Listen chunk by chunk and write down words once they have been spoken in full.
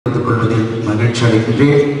கொள்வதில் மகிழ்ச்சி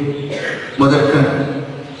அடைகின்றேன். முதற்க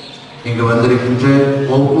இங்கு வந்திருக்கின்ற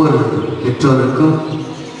ஒவ்வொரு பெற்றோருக்கும்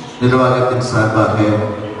நிர்வாகத்தின் சார்பாக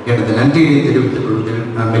எனது நன்றியை தெரிவித்துக் கொள்வதில்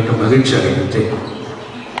நான் மிக மகிழ்ச்சி அடைகின்றேன்.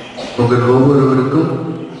 உங்கள் ஒவ்வொருவருக்கும்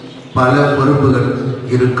பல பொறுப்புகள்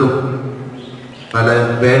இருக்கும், பல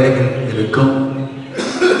வேலைகள் இருக்கும்.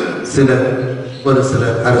 ஒரு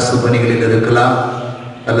சிலர் அரசு பணிகளில் இருக்கலாம்,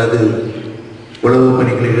 அல்லது உளவு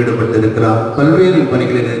பணிகளில் ஈடுபட்டிருக்கலாம். பல்வேறு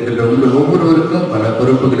பணிகளில் இருக்கின்ற உங்கள் ஒவ்வொருவருக்கும் பல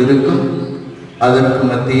பொறுப்புகள் இருக்கும். அதற்கு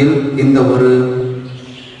மத்தியில் இந்த ஒரு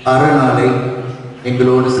அறநாளை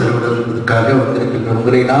எங்களோடு செலவிடுவதற்காக வந்திருக்கின்ற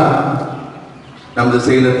உங்களை நான் நமது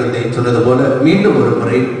செயலர் தந்தை சொன்னது போல மீண்டும் ஒரு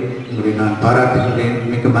முறை உங்களை நான் பாராட்டுகின்றேன்,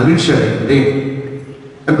 மிக மகிழ்ச்சி அடைகின்றேன்.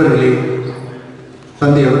 நண்பர்களே,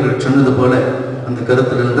 தந்தை அவர்கள் சொன்னது போல அந்த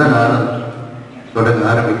கருத்திலிருந்து தான் நானும் தொடங்க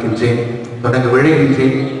ஆரம்பிக்கின்றேன், தொடங்க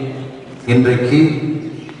விழைகின்றேன். இன்றைக்கு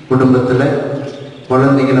குடும்பத்தில்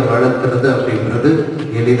குழந்தைகளை வளர்க்கிறது அப்படின்றது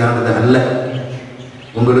எளிதானது அல்ல.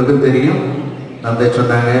 உங்களுக்கும் தெரியும், தந்தை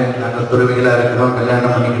சொன்னாங்க, நாங்கள் துறவிகளாக இருக்கிறோம்,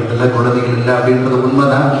 கல்யாணம் பண்ணிக்கிறதுல குழந்தைகள் இல்லை அப்படின்றது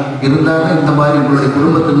உண்மைதான். இருந்தாலும் இந்த மாதிரி உங்களுடைய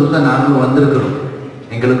குடும்பத்திலிருந்து தான் நாங்களும் வந்திருக்கிறோம்.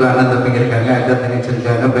 எங்களுக்கும் அண்ணன் தம்பிங்க இருக்காங்க, அக்கா தங்கச்சி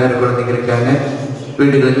இருக்காங்க, பேர குழந்தைங்க இருக்காங்க.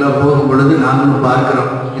 வீடுகளுக்கெல்லாம் போகும் பொழுது நாங்களும்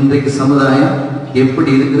பார்க்கிறோம் இன்றைக்கு சமுதாயம்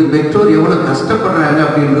எப்படி இருக்குது, பெற்றோர் எவ்வளவு கஷ்டப்படுறாங்க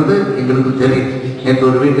அப்படின்றது எங்களுக்கு தெரியும். நேற்று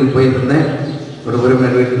ஒரு வீட்டுக்கு போயிருந்தேன், ஒரு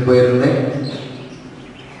உறவினர் வீட்டுக்கு போயிருந்தேன்.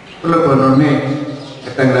 உள்ள போனோடனே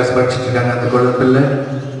 8ஆம் கிளாஸ் படிச்சுட்டு இருக்காங்க அந்த குழந்தைல.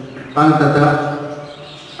 வாங்க தாத்தா,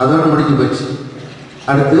 அதோட முடிஞ்சு போச்சு.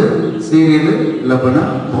 அடுத்து சீரியல் இல்லை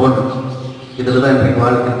போனால் போகணும். இதில் தான் இன்றைக்கு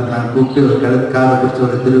வாழ்க்கை. நான் கூப்பிட்டு ஒரு காலை பிடிச்சி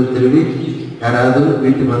ஒரு திருவி யாராவது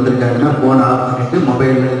வீட்டுக்கு வந்திருக்காங்கன்னா ஃபோன் ஆஃப் பண்ணிட்டு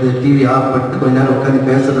மொபைல் டிவி ஆஃப் பண்ணிட்டு கொஞ்ச நேரம் உட்காந்து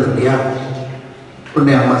பேசுறது இல்லையா?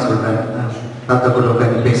 உடனே அம்மா சொல்கிறாங்க, தாத்தா கூட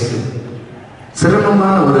உட்காந்து பேசு.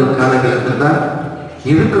 சிரமமான ஒரு காலகட்டத்தில் தான்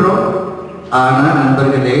இருக்கிறோம். ஆனால்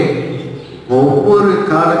நண்பர்களே, ஒவ்வொரு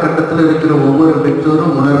காலகட்டத்தில் இருக்கிற ஒவ்வொரு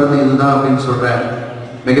பெற்றோரும் உணர்றது இதுதான் அப்படின்னு சொல்கிறாங்க.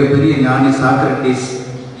 மிகப்பெரிய ஞானி சாக்ரட்டிஸ்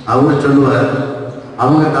அவர் சொல்லுவார்,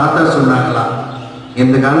 அவங்க தாத்தா சொன்னாங்களாம்,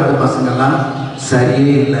 இந்த காலத்து பசங்கள்லாம்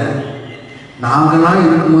சரியே இல்லை, நாங்களாம்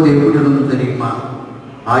இருக்கும்போது எப்படி இருந்தது தெரியுமா?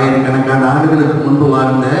 ஆயிரக்கணக்கான ஆண்டுகளுக்கு முன்பு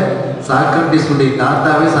வாழ்ந்த சாக்ரட்டிஸுடைய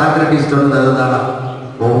தாத்தாவே சாக்ரட்டிஸ் சொன்னது அதுதானா?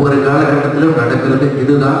 ஒவ்வொரு காலகட்டத்திலும் நடக்கிறது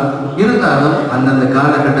இதுதான். இருந்தாலும் அந்தந்த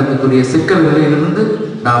காலகட்டத்துக்குரிய சிக்கல்களிலிருந்து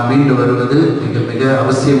நாம் மீண்டு வருவது மிக மிக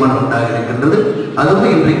அவசியமான ஒன்றாக இருக்கின்றது.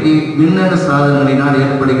 அதுவும் இன்றைக்கு மின்னணு சாதனங்களினால்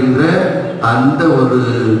ஏற்படுகின்ற அந்த ஒரு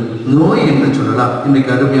நோய் என்று சொல்லலாம்.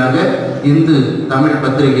 இன்றைக்கு அருமையாக இந்து தமிழ்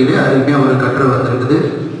பத்திரிகையிலே அருமையாக ஒரு கட்டுரை வந்திருக்குது.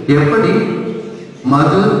 எப்படி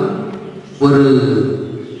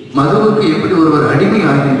மதுவுக்கு எப்படி ஒருவர் அடிமை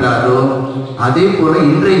ஆகின்றாரோ அதே போல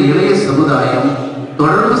இன்றைய இளைய சமுதாயம்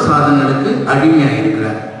தொடர்பு சாதனங்களுக்கு அடிமையாக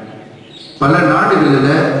இருக்கிறார். பல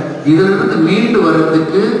நாடுகளில் இதிலிருந்து மீண்டு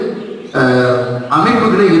வர்றதுக்கு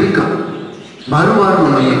அமைப்புகளே இருக்கா. மறுவாழ்வு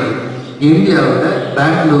மையங்கள் இந்தியாவில்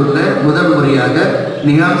பெங்களூரில் முதல் முறையாக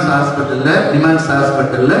நிமான்ஸ்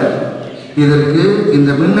ஹாஸ்பிட்டலில் இதற்கு இந்த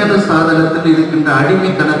மின்னணு சாதனத்தில் இருக்கின்ற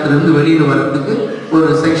அடிமைத்தனத்திலிருந்து வெளியில் வர்றதுக்கு ஒரு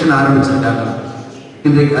செக்ஷன் ஆரம்பிச்சிருக்காங்க.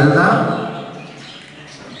 இன்றைக்கு அதுதான்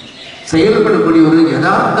செயல்படக்கூடிய ஒரு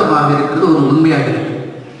யதார்த்தமாக இருக்கிறது, ஒரு உண்மையாக இருக்கு.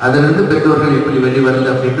 அதிலிருந்து பெற்றோர்கள் எப்படி வெளிவருது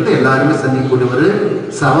அப்படின்றது எல்லாருமே சந்திக்கக்கூடிய ஒரு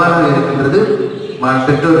சவாலாக இருக்கின்றது.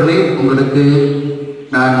 பெற்றோர்களே, உங்களுக்கு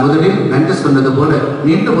நான் முதலில் நன்றி சொன்னது போல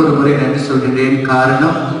மீண்டும் ஒரு முறை நன்றி சொல்கின்றேன்.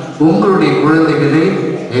 காரணம், உங்களுடைய குழந்தைகளை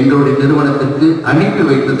எங்களுடைய நிறுவனத்திற்கு அனுப்பி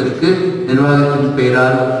வைப்பதற்கு நிர்வாகத்தின்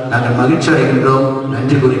பெயரால் நாங்கள் மகிழ்ச்சி அடைகின்றோம்,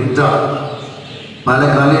 நன்றி கூறுகின்றோம். பல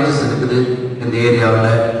காலேஜஸ் இருக்குது இந்த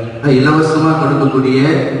ஏரியாவில், இலவசமாக கொடுக்கக்கூடிய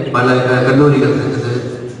பல கல்லூரிகள் இருக்குது.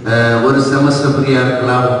 ஒரு செமஸ்டர் ஃப்ரீயாக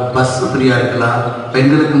இருக்கலாம், பஸ் ஃப்ரீயாக இருக்கலாம்,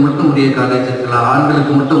 பெண்களுக்கு மட்டும் உரிய காலேஜ் இருக்கலாம்,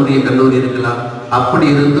 ஆண்களுக்கு மட்டும் உரிய கல்லூரி இருக்கலாம். அப்படி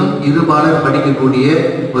இருந்தும் இருபாலர் படிக்கக்கூடிய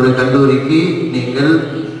ஒரு கல்லூரிக்கு நீங்கள்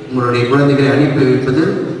உங்களுடைய குழந்தைகளை அனுப்பி வைப்பது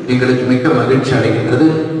எங்களுக்கு மிக்க மகிழ்ச்சி அடைகின்றது.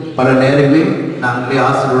 பல நேரங்களில் நாங்களே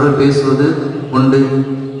ஆசிரியரோடு பேசுவது உண்டு.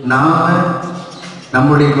 நாம்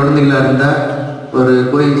நம்முடைய குழந்தைகளாக இருந்தால் ஒரு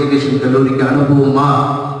கோ எஜுகேஷன் கல்லூரிக்கு அனுப்புவோமா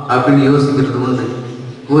அப்படின்னு யோசிக்கிறது உண்டு.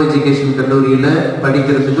 கோ எஜுகேஷன் கல்லூரியில்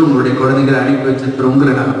படிக்கிறதுக்கு உங்களுடைய குழந்தைகளை அனுப்பி வச்சிருக்கிற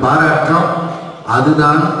உங்களை நாங்கள் பாராட்டுறோம்.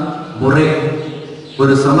 அதுதான் முறை.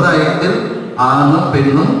 ஒரு சமுதாயத்தில் ஆணும்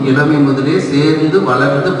பெண்ணும் இளமை முதலே சேர்ந்து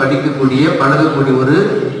வளர்ந்து படிக்கக்கூடிய பழகக்கூடிய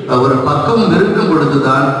ஒரு பக்குவம் இருக்கும்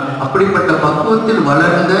பொழுதுதான், அப்படிப்பட்ட பக்குவத்தில்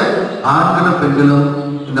வளர்ந்த ஆண்களும் பெண்களும்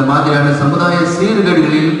இந்த மாதிரியான சமுதாய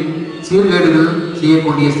சீர்கேடுகள்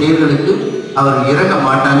செய்யக்கூடிய செயல்களுக்கு அவர்கள் இறங்க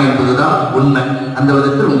மாட்டாங்க என்பதுதான் உண்மை. அந்த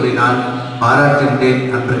விதத்தில் உங்களை நான் பாராட்டுகின்றேன்.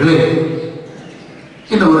 நண்பர்களே,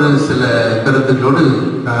 இன்னும் ஒரு சில கருத்துக்களோடு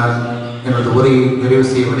நான் எனது உரையை நிறைவு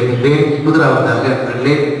செய்ய விடுகின்றேன். முதலாவதாக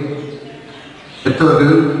நண்பர்களே,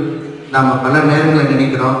 பெற்றோர்கள் நாம் பல நேரங்களில்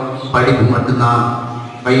நினைக்கிறோம் படிப்பு மட்டும்தான்,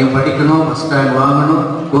 பையன் படிக்கணும், ஃபர்ஸ்ட் ரேங்க் வாங்கணும்,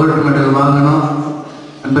 கோல்டு மெடல் வாங்கணும்.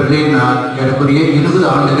 நண்பர்களே, நான் எனக்குரிய 20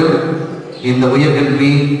 ஆண்டுகள் இந்த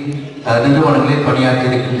உயர்கல்வி நிறுவனங்களில் பணியாற்றி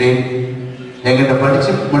இருக்கின்றேன். எங்கிட்ட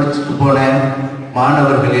முடிச்சுட்டு போன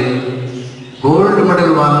மாணவர்களில் கோல்டு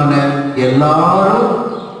மெடல் வாங்கின எல்லாரும்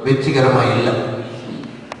வெற்றிகரமாக இல்லை.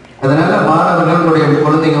 அதனால மாணவர்களுடைய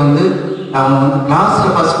குழந்தைங்க அவங்க கிளாஸ்ல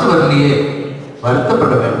ஃபர்ஸ்ட் வரலையே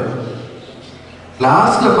வருத்தப்பட வேண்டும்.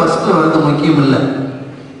 கிளாஸ்ல ஃபர்ஸ்ட் வரது முக்கியம் இல்லை.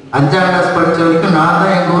 5ஆம் கிளாஸ் படிச்ச வரைக்கும் நான்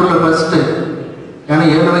தான் எங்க ஊர்ல ஃபர்ஸ்ட். ஏன்னா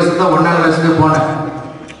 7 வயசு தான் 1ஆம் கிளாஸ்க்கு போனேன்.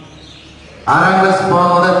 6ஆம் கிளாஸ்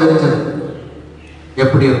போகும்போது தெரிஞ்சது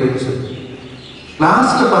எப்படி அப்படின்னு சொல்லி.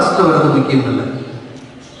 கிளாஸ்ல ஃபர்ஸ்ட் வரது முக்கியம் இல்லை.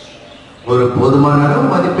 ஒரு போதுமான அளவு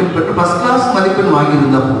மதிப்பெண் பெற்று ஃபர்ஸ்ட் கிளாஸ் மதிப்பெண்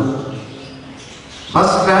வாங்கியிருந்தா போதும்.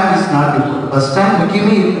 First rank is not important. First rank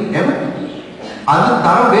முக்கியமே இல்லை. அது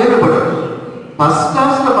தரம் வேறுபடும். ஃபர்ஸ்ட்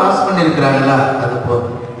கிளாஸ்ல பாஸ் பண்ணியிருக்கிறாங்களா அது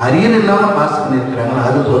போதும். அரியர் இல்லாம பாஸ் பண்ணியிருக்கிறாங்களா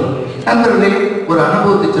அது போதும். நண்பர்களே, ஒரு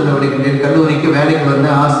அனுபவத்தை சொல்ல விடுகின்றேன். கல்லூரிக்கு வேலைக்கு வந்த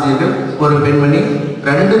ஆசிரியர்கள் ஒரு பெண்மணி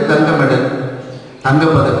 2 தங்க மெடல்,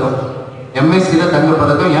 தங்கப்பதக்கம், எம்எஸ்சியில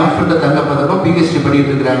தங்கப்பதக்கம், எம்ஃபில்ல தங்கப்பதக்கம், பிஹெச்டி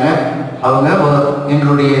பண்ணிட்டு இருக்கிறாங்க. அவங்க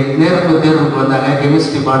எங்களுடைய நேர்முக தேர்வுக்கு வந்தாங்க.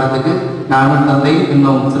 கெமிஸ்ட்ரி பாடத்துக்கு நானும் தந்தை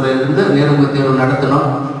இன்னும் சில இருந்து நேர்முக தேர்வு நடத்தினோம்.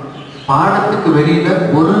 பாடத்துக்கு வெளியில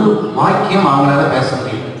ஒரு வாக்கியம் அவங்களால பேச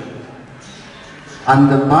முடியும்.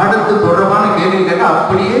 அந்த பாடத்துக்கு தொடர்பான கேள்வி கேட்டா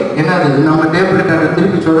அப்படியே என்னது நம்ம டேபிள்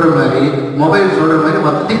திருப்பி சொல்ற மாதிரி, மொபைல் சொல்ற மாதிரி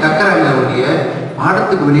மத்தி கக்கறாங்க. அவருடைய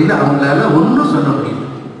பாடத்துக்கு வெளியில அவங்களால ஒன்றும் சொல்ல முடியும்.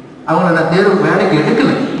 அவங்கள நான் தேர்வு வேலைக்கு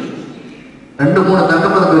எடுக்கல. 2-3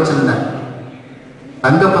 தங்கப்பதக்கம் வச்சிருந்தேன்.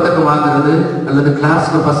 தங்கப்பதக்கம் வாங்குறது அல்லது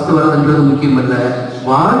கிளாஸ்ல ஃபர்ஸ்ட் வர்றதுன்றது முக்கியம் இல்லை.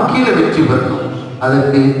 வாழ்க்கையில வெற்றி பெறணும்.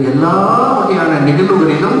 அதற்கு எல்லா வகையான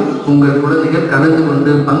நிகழ்வுகளிலும் உங்கள் குழந்தைகள் கலந்து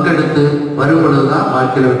கொண்டு பங்கெடுத்து வரும்பொழுதுதான்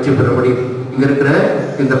வாழ்க்கையில வெற்றி பெற முடியும். இங்க இருக்கிற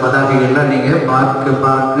இந்த பதாகைகள்லாம் நீங்க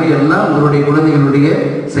பார்க்க எல்லாம் உங்களுடைய குழந்தைகளுடைய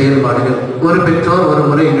செயல்பாடுகள். ஒரு பெற்றோர் ஒரு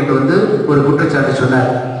முறை என்கிட்ட ஒரு குற்றச்சாட்டு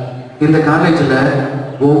சொன்னார். இந்த காலேஜ்ல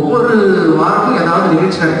ஒவ்வொரு வாரமும் ஏதாவது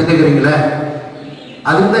நிகழ்ச்சி நடத்திட்டே இருக்கிறீங்களே,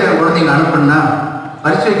 அதுக்குதான் என் குழந்தைங்க அனுப்புனா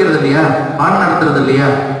பரிசு வைக்கிறது இல்லையா, பாடம் நடத்துறது இல்லையா?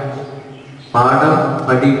 பாடம்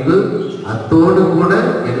படிப்பு அத்தோடு கூட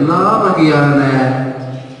எல்லா வகையான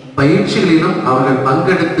பயிற்சிகளிலும் அவர்கள்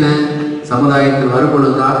பங்கெடுத்து சமுதாயத்தில்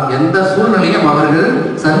வரும்பொழுதுதான் எந்த சூழ்நிலையும் அவர்கள்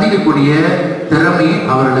சந்திக்கக்கூடிய திறமை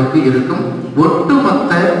அவர்களுக்கு இருக்கும்.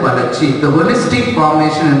 ஒட்டுமொத்த வளர்ச்சி, இந்த ஹோலிஸ்டிக்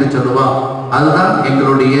ஃபார்மேஷன் என்று சொல்லுவோம். அதுதான்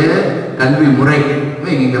எங்களுடைய கல்வி முறை.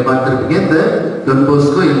 இங்க பார்த்திருப்பீங்க, இந்த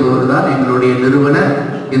டொன்போஸ்கோ என்பவர் தான் எங்களுடைய நிறுவனர்.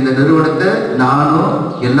 இந்த நிறுவனத்தை நானும்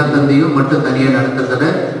எல்லா தந்தையும் மட்டும் தனியாக நடத்துறதுல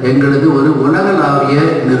எங்களது ஒரு உலகளாவிய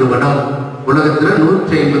நிறுவனம். உலகத்துல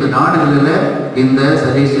 150 நாடுகளில் இந்த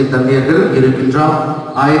சதீசிய தந்தையர்கள் இருக்கின்றோம்.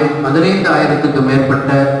 15,000க்கும்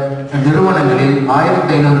மேற்பட்ட நிறுவனங்களில்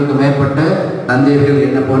 1,500க்கும் மேற்பட்ட தந்தையர்கள்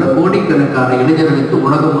என்ன போல கோடிக்கணக்கான இளைஞர்களுக்கு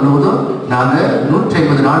உலகம் முழுவதும் நாங்கள்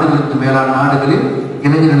 150 நாடுகளுக்கு மேலான நாடுகளில்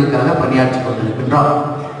இளைஞர்களுக்காக பணியாற்றி கொண்டிருக்கின்றோம்.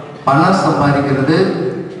 பணம் சம்பாதிக்கிறது,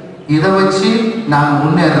 இதை வச்சு நாங்கள்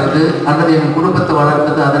முன்னேறது அல்லது எங்கள் குடும்பத்தை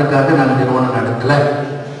வளர்த்தது, அதற்காக நாங்கள் நிறுவனம் நடத்தல.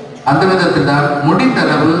 அந்த விதத்தில் தான்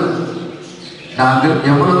முடிந்தளவு நாங்கள்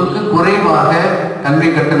எவ்வளவுக்கு குறைவாக கல்வி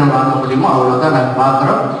கட்டணம் வாங்க முடியுமோ அவ்வளவுதான் நாங்கள்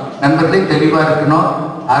பார்க்குறோம். நண்பர்களே, தெளிவாக இருக்கணும்.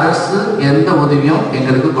 அரசு எந்த உதவியும்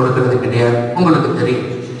எங்களுக்கு கொடுக்கறது கிடையாது. உங்களுக்கு தெரியும்,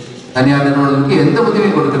 தனியார் நிறுவனங்களுக்கு எந்த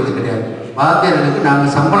உதவியும் கொடுக்கறது கிடையாது. வாத்தியார்களுக்கு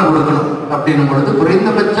நாங்கள் சம்பளம் கொடுக்கணும் அப்படின்னும் பொழுது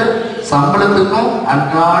குறைந்தபட்ச சம்பளத்துக்கும்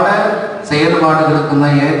அன்றாட செயல்பாடுகளுக்கும்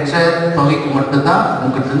தான் ஏற்ற தொகைக்கு மட்டும்தான்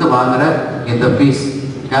உங்ககிட்ட இருந்து வாங்குற இந்த ஃபீஸ்.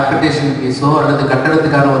 கேபிட்டேஷன் ஃபீஸோ அல்லது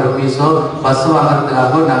கட்டடத்துக்கான ஒரு ஃபீஸோ பஸ்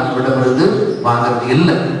வாங்குறதுக்காகவோ நாங்கள் விடமிருந்து வாங்குறது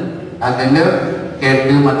இல்லை. அங்கங்கே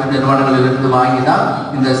கேட்டு மற்ற நிறுவனங்களிலிருந்து வாங்கி தான்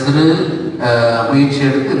இந்த சிறு முயற்சி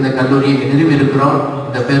எடுத்து இந்த கல்லூரியை நிறுவி இருக்கிறோம்.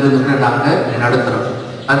 இந்த பேருந்துகளை நாங்கள் நடத்துகிறோம்.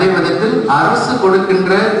 அதே விதத்தில் அரசு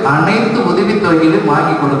கொடுக்கின்ற அனைத்து உதவித்தொகைகளையும்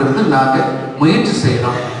வாங்கி கொடுக்கறது நாங்கள் முயற்சி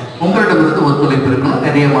செய்யறோம். உங்களிடமிருந்து ஒத்துழைப்பு இருக்கணும்.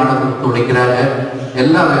 நிறைய மாணவர்கள் ஒத்துழைக்கிறாங்க.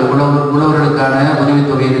 எல்லா உழவர்களுக்கான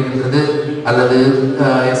உதவித்தொகை இருக்கின்றது, அல்லது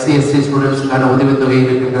SC ST ஸ்டூடெண்ட்ஸுக்கான உதவித்தொகை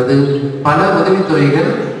இருக்கின்றது. பல உதவித்தொகைகள்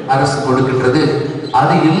அரசு கொடுக்கின்றது.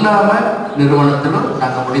 அது இல்லாம நிறுவனத்திலும்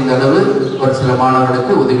நாங்கள் முடிந்த அளவு ஒரு சில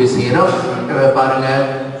மாணவர்களுக்கு உதவி செய்யறோம். பாருங்க,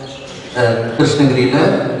 கிருஷ்ணகிரியில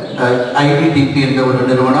IDDP என்ற ஒரு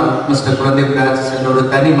நிறுவனம், மிஸ்டர் குழந்தை பிரான்சிஸ் என்ற ஒரு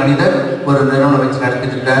தனி மனிதர் ஒரு நிறுவனம் வச்சு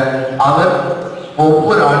நடத்திக்கிட்டார். அவர்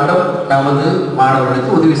ஒவ்வொரு ஆண்டும் நமது மாணவர்களுக்கு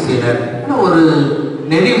உதவி செய்கிறார். ஒரு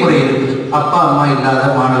நெறிமுறை இருக்குது. அப்பா அம்மா இல்லாத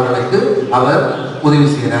மாணவர்களுக்கு அவர் உதவி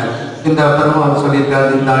செய்கிறார். இந்த பருவம் அவர் சொல்லியிருக்காரு,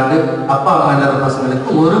 இந்த ஆண்டு அப்பா அம்மா இல்லாத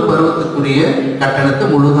பசங்களுக்கு ஒரு பருவத்துக்குரிய கட்டணத்தை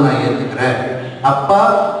முழுவதும் நான் ஏற்றுக்கிறேன். அப்பா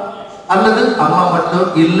அல்லது அம்மா மட்டும்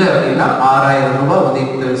இல்லை அப்படின்னா 6000 ரூபாய்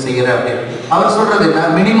உதவி செய்யறேன் அப்படின்னு. அவர் சொல்றது என்ன,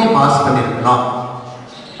 மினிமம் பாஸ் பண்ணிருக்கணும்,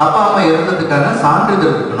 அப்பா அம்மா இறந்ததுக்கான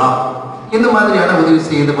சான்றிதழ் இருக்கணும். இந்த மாதிரியான உதவி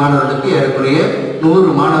செய்த மாணவர்களுக்கு ஏறக்குறைய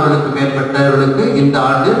 100 மாணவர்களுக்கு மேற்பட்டவர்களுக்கு இந்த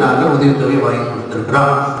ஆண்டு நாங்கள் உதவித்தொகை வாங்கி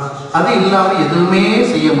கொடுத்திருக்கிறோம். அது இல்லாம எதுவுமே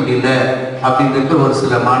செய்ய முடியல அப்படின்ட்டு ஒரு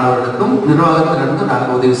சில மாணவர்களுக்கும் நிர்வாகத்திலிருந்து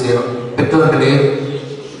நாங்கள் உதவி செய்யறோம். பெற்றோர்களே,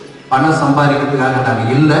 பணம் சம்பாதிக்கிறதுக்காக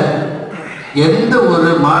நாங்கள் இல்லை. எந்த ஒரு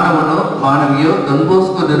மாணவனோ மாணவியோ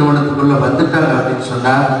தொன்போஸ்கோ நிறுவனத்துக்குள்ள வந்துட்டாங்க அப்படின்னு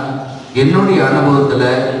சொன்னா, என்னுடைய அனுபவத்துல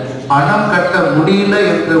பணம் கட்ட முடியல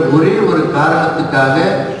என்ற ஒரே ஒரு காரணத்துக்காக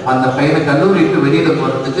அந்த பையனை கல்லூரிக்கு வெளியில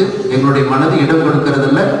போறதுக்கு எங்களுடைய மனது இடம் கொடுக்கறது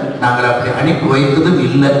இல்லை. நாங்கள் அப்படி அனுப்பி வைத்ததும்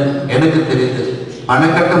இல்லை. எனக்கு தெரியுது,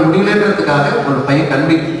 பணம் கட்ட முடியலன்றதுக்காக ஒரு பையன்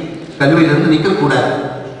கல்வியிலிருந்து நிற்க கூடாது.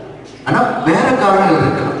 ஆனா வேற காரணங்கள்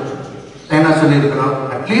இருக்கலாம். என்ன சொல்லியிருக்கிறோம்,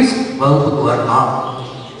 அட்லீஸ்ட் வகுப்புக்கு வரலாம்,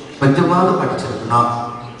 கொஞ்சமாவது படிச்சிருக்கணும்.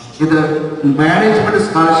 இது மேனேஜ்மெண்ட்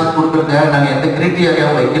ஸ்காலர்ஷிப் கொடுக்கறத நாங்கள் எந்த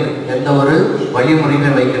கிரைட்டீரியாவும் வைக்கல, எந்த ஒரு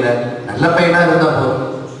வழிமுறையிலும் வைக்கல. நல்ல பையனா இருந்தா போதும்,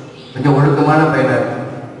 கொஞ்சம் ஒழுக்கமான பையனா இருக்கும்.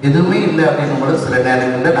 எதுவுமே இல்லை அப்படின்னும் போது சில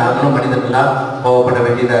நேரங்களில் நாங்களும் மனிதர்களா கோவப்பட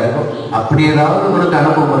வேண்டியதா இருக்கும். அப்படி ஏதாவது உங்களுக்கு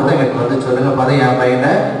அனுபவம் வருது எங்களுக்கு வந்து சொல்லுங்க. பதம் என்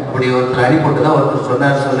பையனை அப்படி ஒருத்தர் அனுப்பிட்டு தான் ஒருத்தர்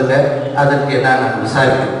சொன்னார் சொல்லுங்க, அதற்கு என்ன நான்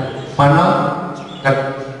விசாரிக்கிறேன். பணம்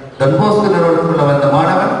டன்போஸ்கோ நிறுவனத்துக்குள்ள வந்த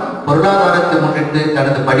மாணவன் பொருளாதாரத்தை முன்னிட்டு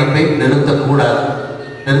தனது படிப்பை நிறுத்தக்கூடாது.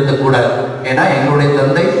 ஏன்னா எங்களுடைய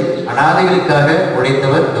தந்தை அனாதைகளுக்காக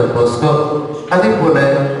உழைத்தவர் டன்போஸ்கோ. அதே போல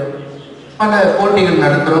பல போட்டிகள்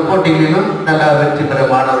நடத்துகிறோம். போட்டிகளிலும் நல்லா வெற்றி பெற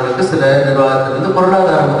மாணவர்களுக்கு சில நிர்வாகத்திலிருந்து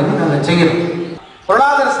பொருளாதார உதவி நாங்கள் செய்கிறோம்.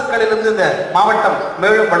 பொருளாதார சிக்கலிலிருந்து இந்த மாவட்டம்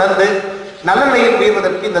மேலும் வளர்ந்து நல்ல நிலையில்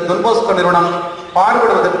உயர்வதற்கு இந்த டன்போஸ்கோ நிறுவனம்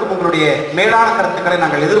பாடுபடுவதற்கும் உங்களுடைய மேலான கருத்துக்களை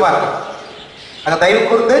நாங்கள் எதிர்பார்க்கிறோம். அதை தயவு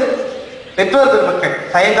கூர்ந்து பெற்றோர் பெருமக்கள்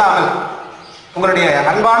தயங்காமல் உங்களுடைய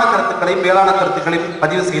அன்பான கருத்துக்களையும் மேலான கருத்துக்களையும்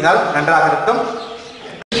பதிவு செய்தால் நன்றாக இருக்கும்.